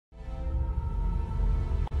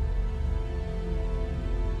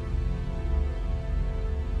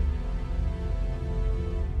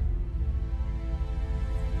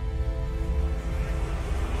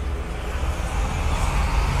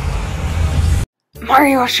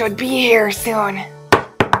Mario should be here soon.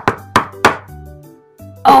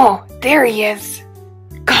 Oh, there he is.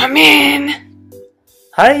 Come in.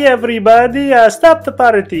 Hi everybody, stop the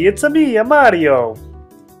party. It's me, Mario.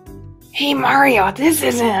 Hey Mario, this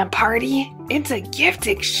isn't a party. It's a gift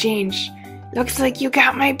exchange. Looks like you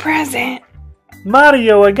got my present.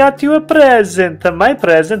 Mario, I got you a present. My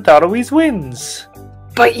present always wins.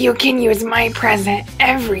 But you can use my present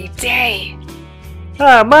every day.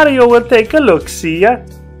 Mario will take a look-see.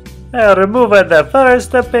 Remove the first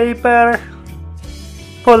paper.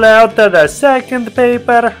 Pull out the second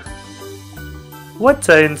paper. What's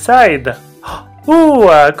inside? Ooh,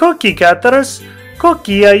 cookie cutters.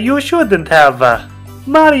 Cookie you shouldn't have.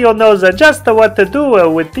 Mario knows just what to do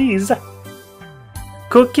with these.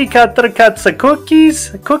 Cookie cutter cuts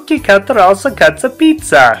cookies. Cookie cutter also cuts a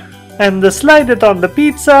pizza. And slide it on the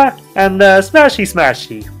pizza and smashy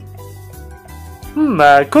smashy.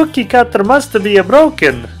 Cookie cutter must be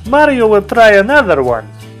broken. Mario will try another one.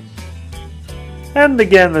 And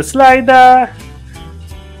again the slider.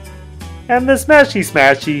 And the smashy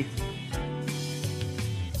smashy.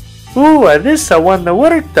 Ooh, this one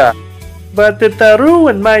worked. But it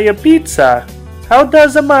ruined my pizza. How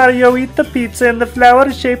does Mario eat the pizza in the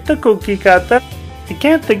flower-shaped cookie cutter? He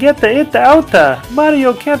can't get it out.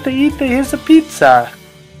 Mario can't eat his pizza.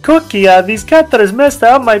 Cookie, these cutters messed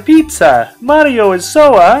up my pizza. Mario is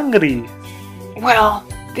so hungry. Well,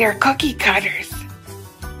 they're cookie cutters.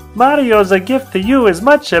 Mario's gift to you is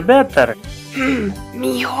much better.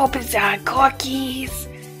 Me hopes cookies.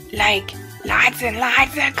 Like lots and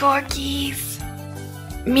lots of cookies.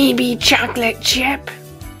 Maybe chocolate chip.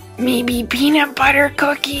 Maybe peanut butter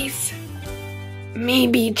cookies.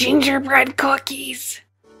 Maybe gingerbread cookies.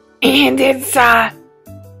 And it's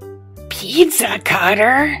pizza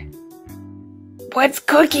cutter? What's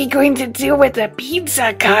Cookie going to do with a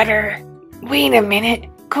pizza cutter? Wait a minute,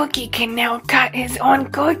 Cookie can now cut his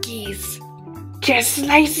own cookies. Just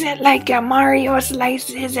slice it like Mario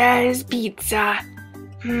slices his pizza.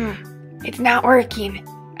 It's not working.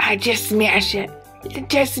 I just smash it.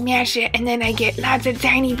 Just smash it and then I get lots of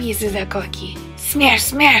tiny pieces of cookie. Smash,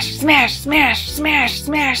 smash, smash, smash, smash,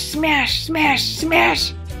 smash, smash, smash,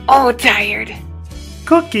 smash. Oh, tired.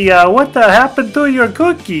 Cookie, what happened to your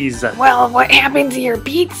cookies? Well, what happened to your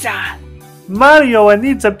pizza? Mario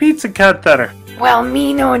needs a pizza cutter. Well,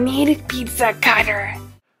 me no need a pizza cutter.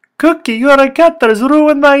 Cookie, your cutters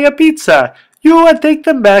ruined my pizza. You take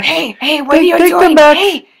them back. Hey, what are you take doing? Them back.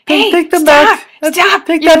 Hey, take them stop, back. Stop.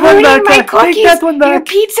 Take You're that one ruining back. my cookies. Take that one back. Your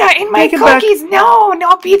pizza in my Take it back. cookies.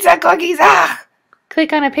 No pizza cookies.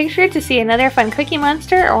 Click on a picture to see another fun Cookie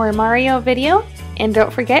Monster or Mario video. And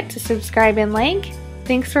don't forget to subscribe and like.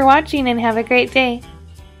 Thanks for watching and have a great day.